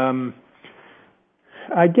 Mm-hmm.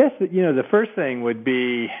 I guess that, the first thing would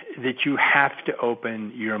be that you have to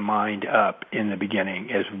open your mind up in the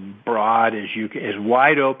beginning, as broad as as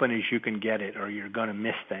wide open as you can get it, or you're going to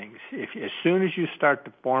miss things. As soon as you start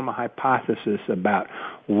to form a hypothesis about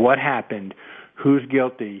what happened, who's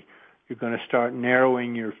guilty, you're going to start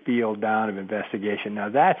narrowing your field down of investigation. Now,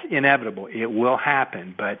 that's inevitable. It will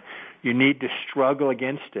happen, but you need to struggle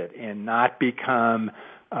against it and not become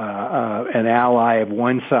an ally of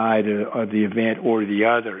one side of the event or the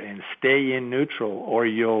other, and stay in neutral, or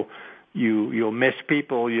you'll miss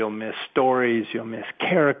people, you'll miss stories, you'll miss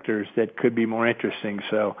characters that could be more interesting.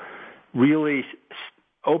 So really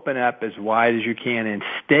open up as wide as you can and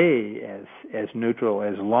stay as neutral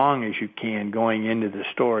as long as you can going into the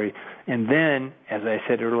story. And then, as I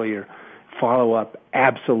said earlier, follow up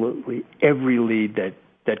absolutely every lead that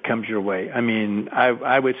comes your way. I mean,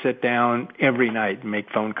 I would sit down every night and make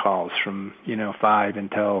phone calls from 5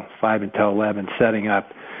 until 11, setting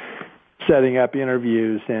up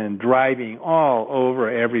interviews and driving all over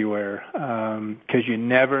everywhere, because you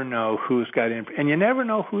never know who's got and you never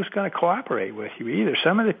know who's going to cooperate with you either.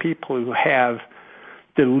 Some of the people who have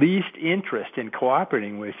the least interest in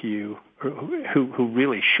cooperating with you, who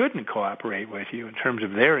really shouldn't cooperate with you in terms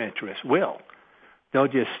of their interests, they'll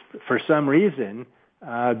just, for some reason,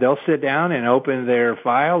 they'll sit down and open their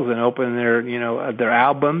files and open their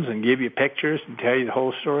albums and give you pictures and tell you the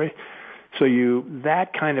whole story. So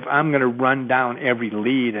I'm going to run down every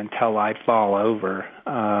lead until I fall over,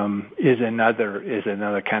 is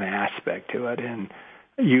another kind of aspect to it. And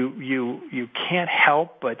you can't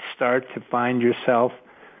help but start to find yourself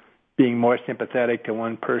being more sympathetic to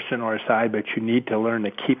one person or a side, but you need to learn to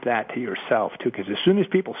keep that to yourself too, because as soon as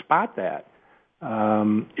people spot that,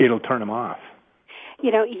 it'll turn them off.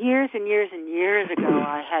 Years and years and years ago,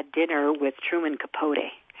 I had dinner with Truman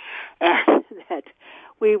Capote, and that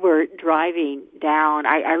we were driving down.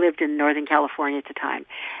 I lived in Northern California at the time,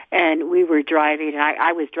 and we were driving, and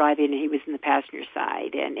I was driving, and he was in the passenger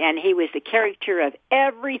side, and he was the character of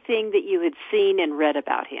everything that you had seen and read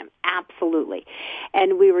about him, absolutely.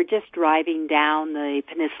 And we were just driving down the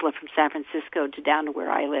peninsula from San Francisco to down to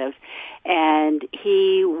where I live, and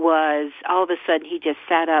he was, all of a sudden, he just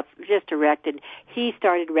sat up, just erect, and he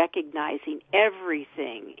started recognizing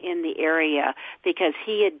everything in the area because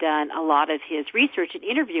he had done a lot of his research and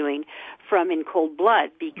interviewing from In Cold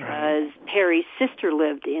Blood, because Perry's sister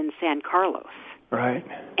lived in San Carlos. Right.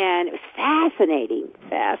 And it was fascinating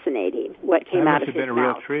what came out of his mouth. That must have been a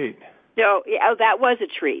real treat. No, that was a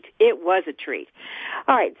treat. It was a treat.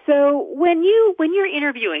 All right. So when you're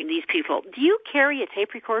interviewing these people, do you carry a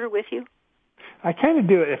tape recorder with you? I kind of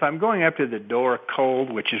do it if I'm going up to the door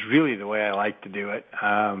cold, which is really the way I like to do it.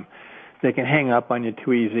 They can hang up on you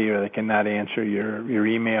too easy, or they cannot answer your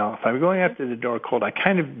email. If I'm going up to the door cold, I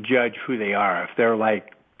kind of judge who they are. If they're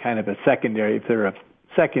like kind of if they're a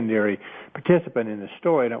secondary participant in the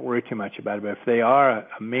story, I don't worry too much about it. But if they are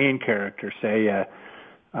a main character, say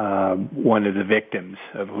one of the victims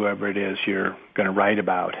of whoever it is you're going to write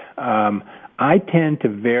about, I tend to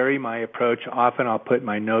vary my approach. Often I'll put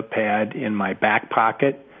my notepad in my back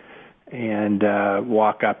pocket and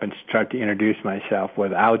walk up and start to introduce myself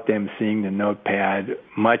without them seeing the notepad,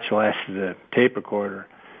 much less the tape recorder.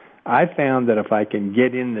 I found that if I can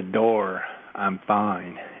get in the door, I'm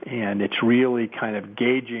fine. And it's really kind of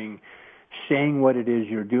gauging, saying what it is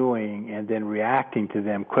you're doing, and then reacting to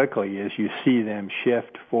them quickly as you see them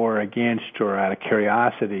shift for, against, or out of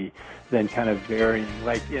curiosity, then kind of varying,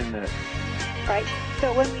 like in the... Right.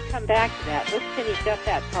 So when we come back to that, let's finish up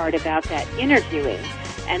that part about that interviewing,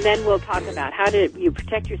 and then we'll talk about how do you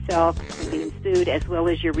protect yourself from being sued, as well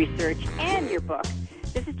as your research and your book.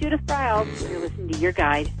 This is Judith Briles. You're listening to Your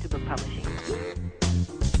Guide to Book Publishing.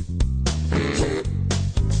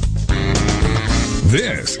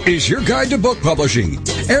 This is Your Guide to Book Publishing.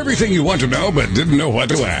 Everything you want to know but didn't know what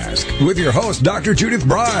to ask. With your host, Dr. Judith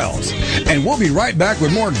Briles. And we'll be right back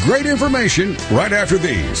with more great information right after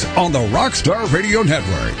these on the Rockstar Radio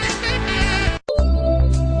Network.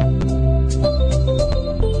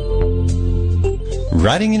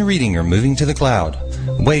 Writing and reading are moving to the cloud.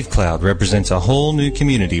 WaveCloud represents a whole new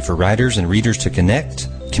community for writers and readers to connect,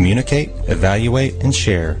 communicate, evaluate, and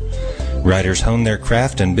share. Writers hone their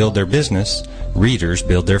craft and build their business. Readers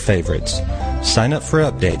build their favorites. Sign up for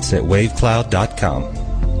updates at wavecloud.com.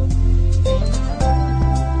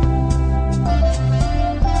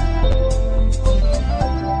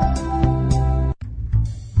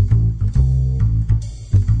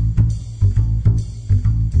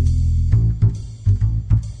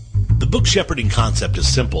 The book shepherding concept is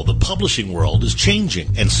simple. The publishing world is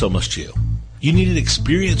changing, and so must you. You need an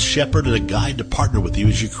experienced shepherd and a guide to partner with you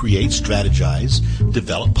as you create, strategize,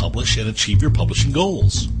 develop, publish, and achieve your publishing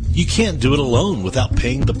goals. You can't do it alone without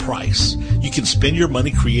paying the price. You can spend your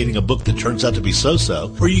money creating a book that turns out to be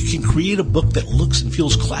so-so, or you can create a book that looks and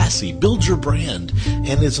feels classy, builds your brand,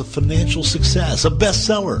 and is a financial success, a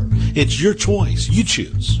bestseller. It's your choice. You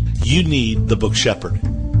choose. You need the book shepherd.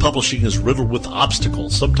 Publishing is riddled with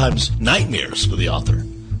obstacles, sometimes nightmares for the author.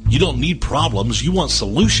 You don't need problems. You want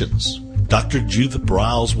solutions. Dr. Judith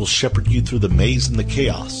Briles will shepherd you through the maze and the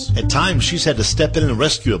chaos. At times, she's had to step in and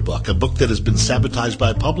rescue a book that has been sabotaged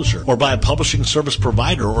by a publisher or by a publishing service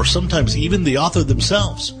provider, or sometimes even the author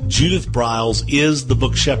themselves. Judith Briles is the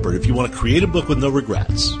book shepherd if you want to create a book with no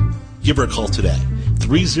regrets. Give her a call today,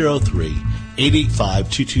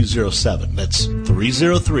 303-885-2207. That's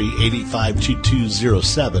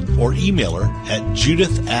 303-885-2207, or email her at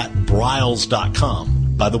judith@briles.com.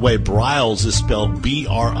 By the way, Briles is spelled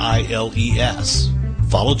B-R-I-L-E-S.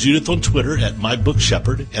 Follow Judith on Twitter at My Book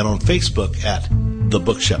Shepherd and on Facebook at The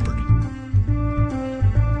Book Shepherd.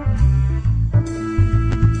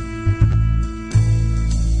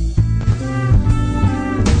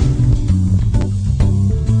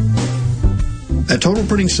 At Total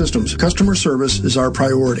Printing Systems, customer service is our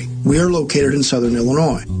priority. We are located in Southern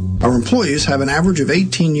Illinois. Our employees have an average of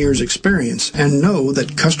 18 years experience and know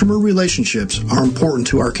that customer relationships are important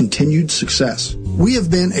to our continued success. We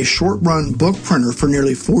have been a short-run book printer for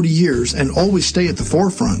nearly 40 years and always stay at the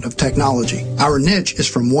forefront of technology. Our niche is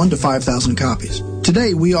from 1 to 5,000 copies.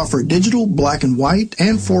 Today, we offer digital, black and white,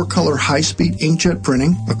 and 4-color high-speed inkjet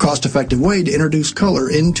printing, a cost-effective way to introduce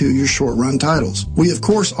color into your short-run titles. We, of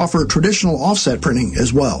course, offer traditional offset printing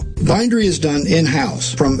as well. Bindery is done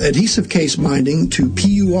in-house, from adhesive case binding to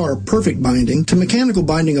PUR perfect binding to mechanical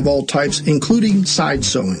binding of all types, including side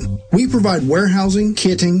sewing. We provide warehousing,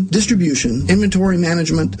 kitting, distribution, inventory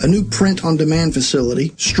management, a new print-on-demand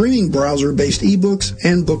facility, streaming browser-based ebooks,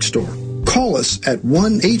 and bookstore. Call us at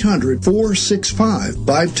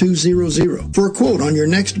 1-800-465-5200 for a quote on your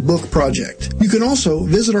next book project. You can also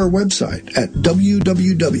visit our website at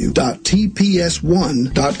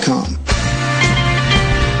www.tps1.com.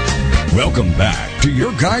 Welcome back to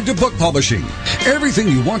Your Guide to Book Publishing. Everything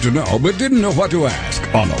you want to know but didn't know what to ask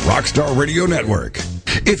on the Rockstar Radio Network.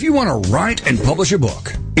 If you want to write and publish a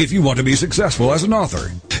book, if you want to be successful as an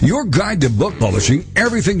author, Your Guide to Book Publishing,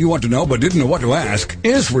 everything you want to know but didn't know what to ask,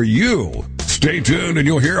 is for you. Stay tuned and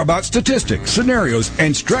you'll hear about statistics, scenarios,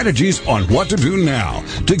 and strategies on what to do now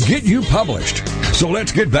to get you published. So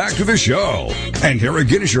let's get back to the show. And here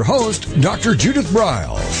again is your host, Dr. Judith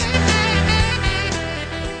Briles.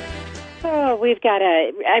 Oh, we've got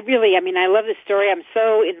I love this story. I'm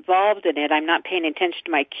so involved in it. I'm not paying attention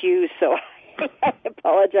to my cues, so I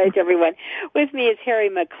apologize, everyone. With me is Harry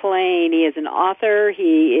McLean. He is an author.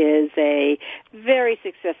 He is a very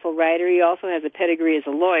successful writer. He also has a pedigree as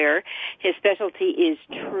a lawyer. His specialty is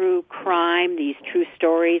true crime, these true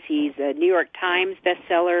stories. He's a New York Times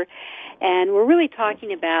bestseller. And we're really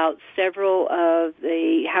talking about how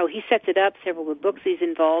he sets it up, several of the books he's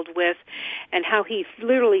involved with, and how he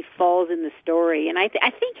literally falls in the story. And I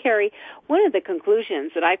think, Harry, one of the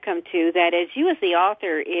conclusions that I've come to, that as you as the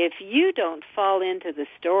author, if you don't fall into the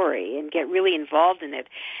story and get really involved in it,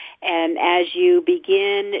 and as you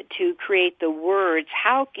begin to create the words,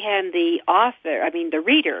 how can the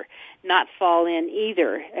reader, not fall in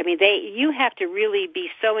either? I mean, you have to really be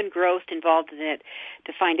so engrossed, involved in it,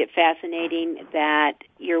 to find it fascinating that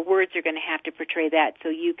your words are going to have to portray that, so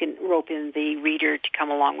you can rope in the reader to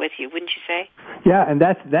come along with you, wouldn't you say? Yeah, and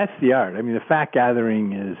that's the art. I mean, the fact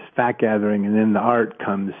gathering is fact gathering, and then the art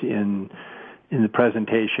comes in the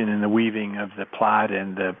presentation and the weaving of the plot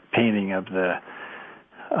and the painting of the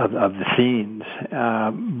scenes.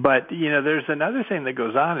 But, there's another thing that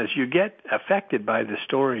goes on is you get affected by the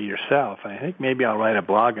story yourself. I think maybe I'll write a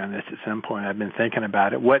blog on this at some point. I've been thinking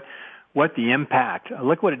about it. What the impact,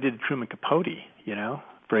 look what it did to Truman Capote,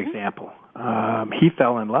 for example. He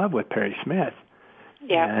fell in love with Perry Smith.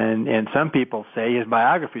 Yeah. And some people say, his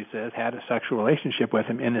biography says, had a sexual relationship with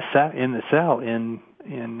him in the cell in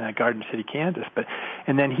Garden City, Kansas.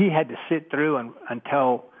 And then he had to sit through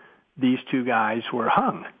until these two guys were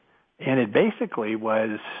hung, and it basically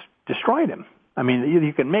destroyed him. I mean,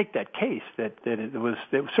 you can make that case that it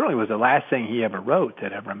certainly was the last thing he ever wrote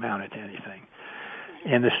that ever amounted to anything.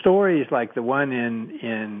 And the stories like the one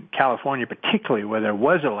in California, particularly where there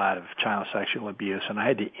was a lot of child sexual abuse, and I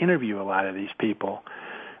had to interview a lot of these people,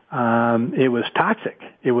 it was toxic.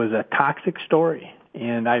 It was a toxic story.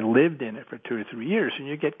 And I lived in it for 2 or 3 years, and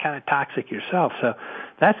you get kind of toxic yourself. So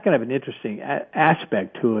that's kind of an interesting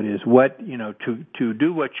aspect to it, is to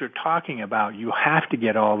do what you're talking about, you have to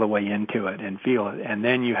get all the way into it and feel it. And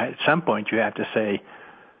then at some point you have to say,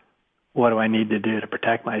 what do I need to do to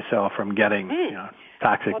protect myself from getting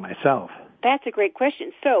toxic myself? That's a great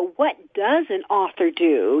question. So what does an author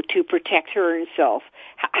do to protect her and herself?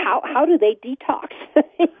 How do they detox?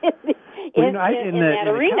 in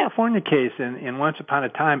the California case, in Once Upon a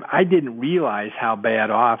Time, I didn't realize how bad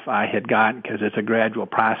off I had gotten because it's a gradual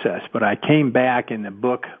process. But I came back and the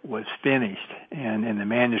book was finished, and the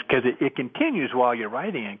manuscript, because it continues while you're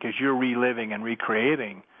writing it, because you're reliving and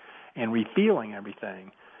recreating and refeeling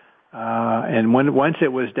everything. And once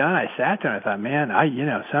it was done, I sat there and I thought, man,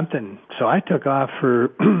 something. So I took off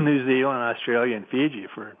for New Zealand, Australia, and Fiji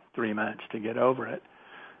for 3 months to get over it,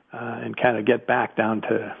 and kind of get back down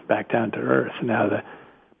to earth. Now the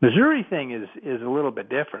Missouri thing is a little bit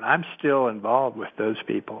different. I'm still involved with those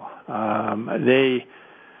people.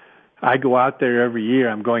 I go out there every year.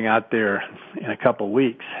 I'm going out there in a couple of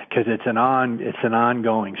weeks because it's an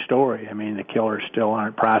ongoing story. I mean, the killers still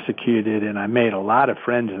aren't prosecuted, and I made a lot of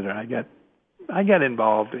friends there. I got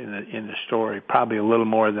involved in the story probably a little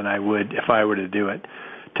more than I would if I were to do it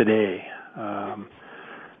today.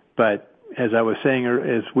 But as I was saying,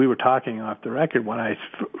 as we were talking off the record, when I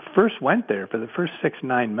first went there for the first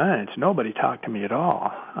 6-9 months, nobody talked to me at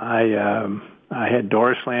all. I had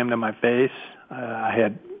doors slammed in my face. I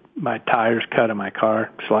had my tires cut in my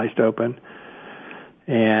car, sliced open,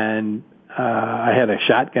 and I had a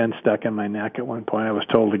shotgun stuck in my neck at one point. I was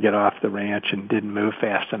told to get off the ranch and didn't move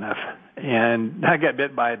fast enough, and I got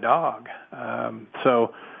bit by a dog.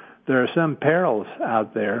 So there are some perils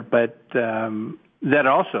out there, but that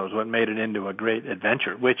also is what made it into a great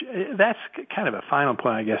adventure, which that's kind of a final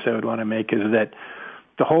point I guess I would want to make, is that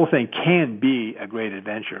the whole thing can be a great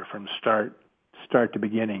adventure from start to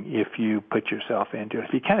beginning if you put yourself into it.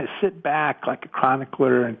 If you kind of sit back like a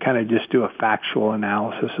chronicler and kind of just do a factual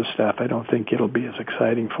analysis of stuff, I don't think it'll be as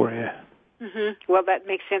exciting for you. Mm-hmm. Well, that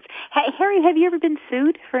makes sense. Hey, Harry, have you ever been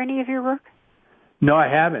sued for any of your work? No, I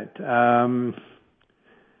haven't.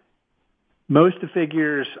 Most of the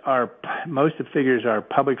figures are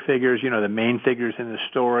public figures. The main figures in the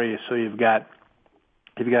story. So you've got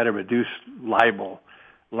a reduced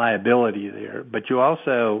liability there, but you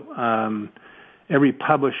also every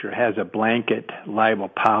publisher has a blanket libel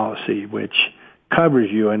policy which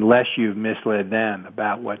covers you unless you've misled them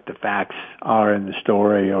about what the facts are in the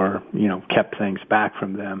story or kept things back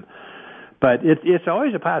from them. But it's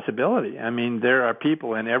always a possibility. I mean, there are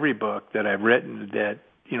people in every book that I've written that,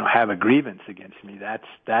 have a grievance against me.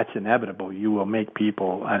 That's inevitable. You will make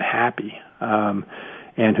people unhappy.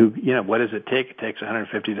 And who, what does it take? It takes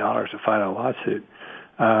 $150 to file a lawsuit.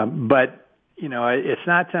 But, it's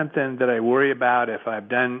not something that I worry about if I've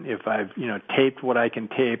taped what I can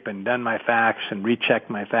tape and done my facts and rechecked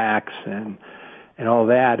my facts and all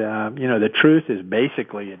that. The truth is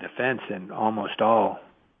basically a defense in almost all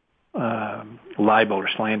libel or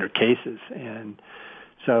slander cases. And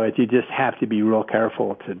so you just have to be real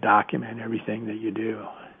careful to document everything that you do.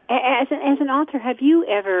 As an author, have you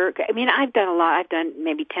ever, I've done a lot, I've done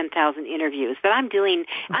maybe 10,000 interviews, but I'm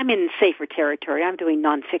in safer territory. I'm doing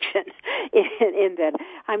nonfiction in that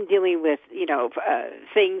I'm dealing with,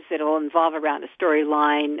 things that will involve around a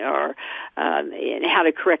storyline or how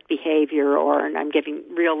to correct behavior, or I'm giving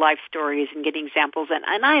real life stories and getting examples.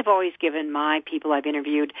 And I've always given my people I've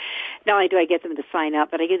interviewed, not only do I get them to sign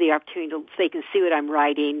up, but I give the opportunity so they can see what I'm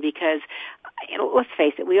writing, because let's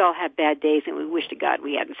face it, we all have bad days, and we wish to God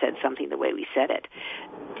we hadn't said something the way we said it.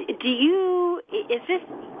 Is this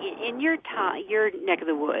in your neck of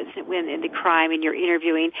the woods, when in the crime and you're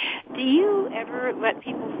interviewing, do you ever let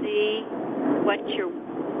people see what you're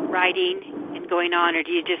writing and going on, or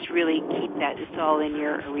do you just really keep that just all in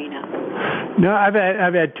your arena? No,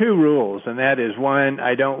 I've had two rules, and that is, one,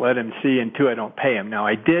 I don't let them see, and two, I don't pay them. Now,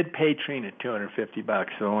 I did pay Trina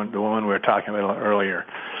 $250, the one we were talking about earlier.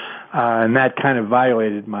 And that kind of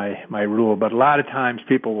violated my rule. But a lot of times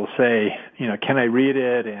people will say, can I read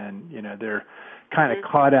it? And, they're kind of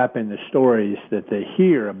caught up in the stories that they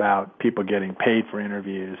hear about people getting paid for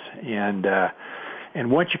interviews. And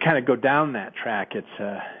once you kind of go down that track,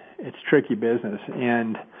 it's tricky business.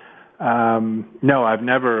 And, no, I'm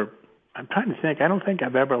trying to think, I don't think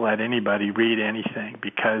I've ever let anybody read anything,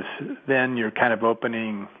 because then you're kind of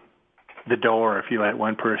opening the door. If you let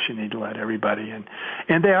one person, you need to let everybody in,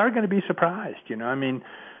 and they are going to be surprised. You don't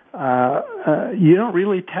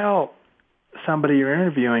really tell somebody you're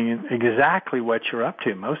interviewing exactly what you're up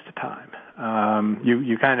to most of the time.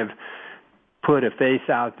 You kind of put a face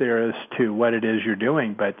out there as to what it is you're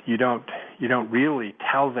doing, but you don't really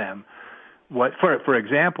tell them what. For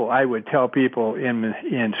example, I would tell people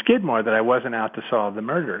in Skidmore that I wasn't out to solve the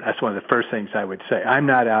murder. That's one of the first things I would say. I'm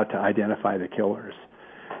not out to identify the killers.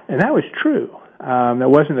 And that was true. That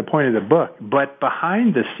wasn't the point of the book. But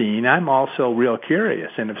behind the scene, I'm also real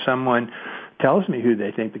curious. And if someone tells me who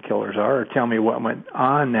they think the killers are, or tell me what went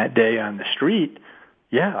on that day on the street,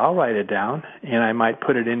 yeah, I'll write it down, and I might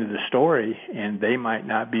put it into the story, and they might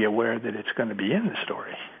not be aware that it's going to be in the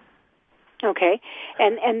story. Okay.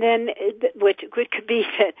 And then what could be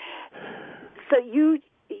that, so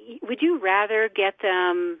would you rather get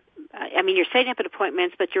them, you're setting up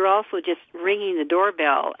appointments, but you're also just ringing the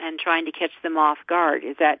doorbell and trying to catch them off guard.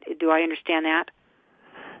 Do I understand that?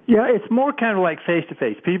 Yeah, it's more kind of like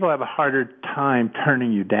face-to-face. People have a harder time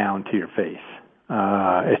turning you down to your face.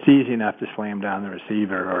 It's easy enough to slam down the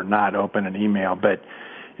receiver or not open an email, but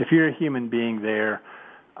if you're a human being there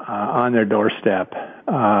on their doorstep,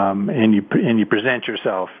 and you present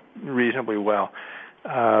yourself reasonably well,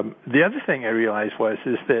 the other thing I realized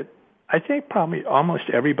is that I think probably almost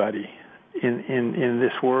everybody in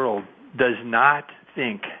this world does not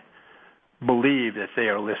believe that they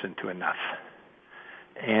are listened to enough.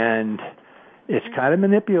 And it's kind of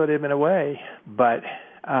manipulative in a way, but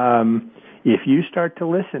if you start to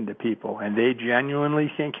listen to people and they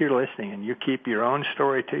genuinely think you're listening, and you keep your own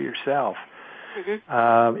story to yourself,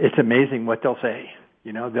 it's amazing what they'll say.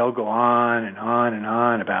 They'll go on and on and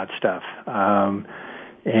on about stuff.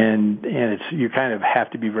 And you kind of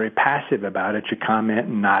have to be very passive about it. You comment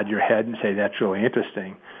and nod your head and say, that's really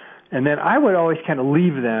interesting. And then I would always kind of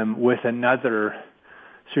leave them with another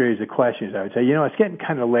series of questions. I would say, it's getting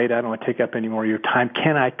kind of late. I don't want to take up any more of your time.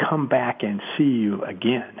 Can I come back and see you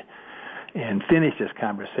again and finish this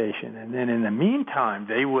conversation? And then in the meantime,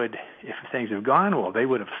 they would, if things have gone well, they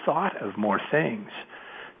would have thought of more things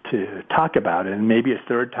to talk about it, and maybe a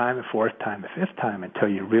third time, a fourth time, a fifth time, until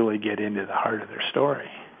you really get into the heart of their story.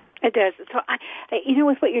 It does. So,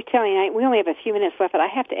 with what you're telling, we only have a few minutes left, but I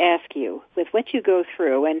have to ask you, with what you go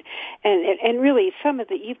through, and really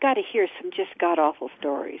you've got to hear some just god-awful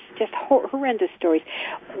stories, just horrendous stories.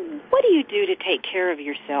 What do you do to take care of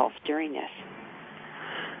yourself during this?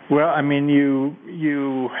 Well,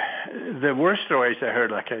 the worst stories I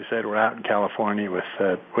heard, like I said, were out in California with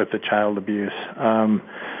the child abuse,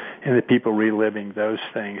 and the people reliving those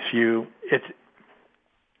things. If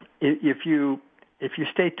you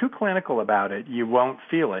stay too clinical about it, you won't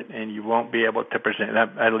feel it, and you won't be able to present.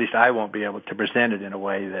 At least I won't be able to present it in a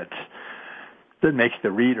way that makes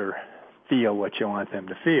the reader feel what you want them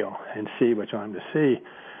to feel and see what you want them to see.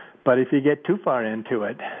 But if you get too far into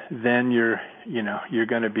it, then you're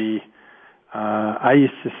going to be, I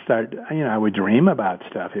used to start, I would dream about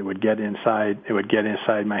stuff. It would get inside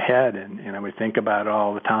my head, and I would think about it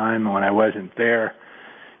all the time when I wasn't there.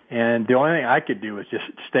 And the only thing I could do was just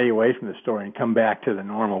stay away from the story and come back to the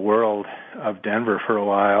normal world of Denver for a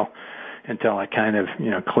while until I kind of,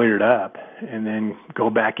 cleared up, and then go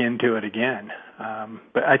back into it again.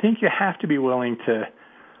 But I think you have to be willing to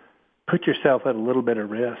put yourself at a little bit of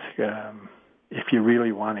risk if you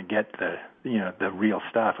really want to get the real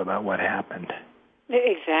stuff about what happened.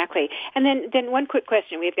 Exactly. And then one quick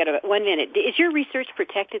question. We've got about 1 minute. Is your research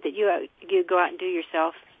protected that you go out and do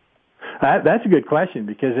yourself? That's a good question,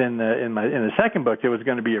 because in the second book there was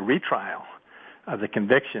going to be a retrial of the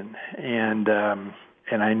conviction, and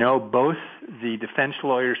I know both the defense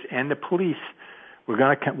lawyers and the police were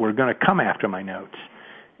going to come after my notes.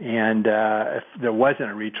 And if there wasn't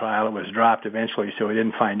a retrial, it was dropped eventually, so we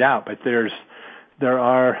didn't find out. But there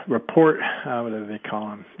are what do they call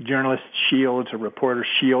them? Journalist shields or reporter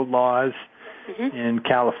shield laws in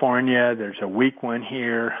California. There's a weak one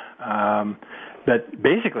here. But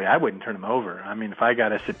basically, I wouldn't turn them over. I mean, if I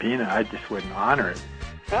got a subpoena, I just wouldn't honor it.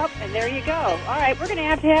 Oh, and there you go. All right, we're going to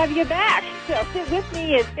have you back. So with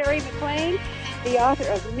me is Terry McLean, the author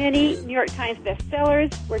of many New York Times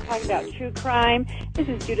bestsellers. We're talking about true crime. This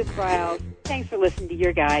is Judith Briles. Thanks for listening to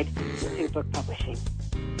your guide to book publishing.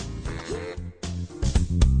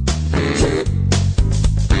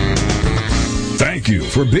 Thank you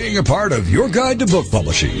for being a part of Your Guide to Book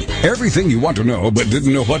Publishing. Everything you want to know but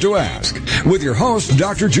didn't know what to ask. With your host,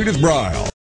 Dr. Judith Briles.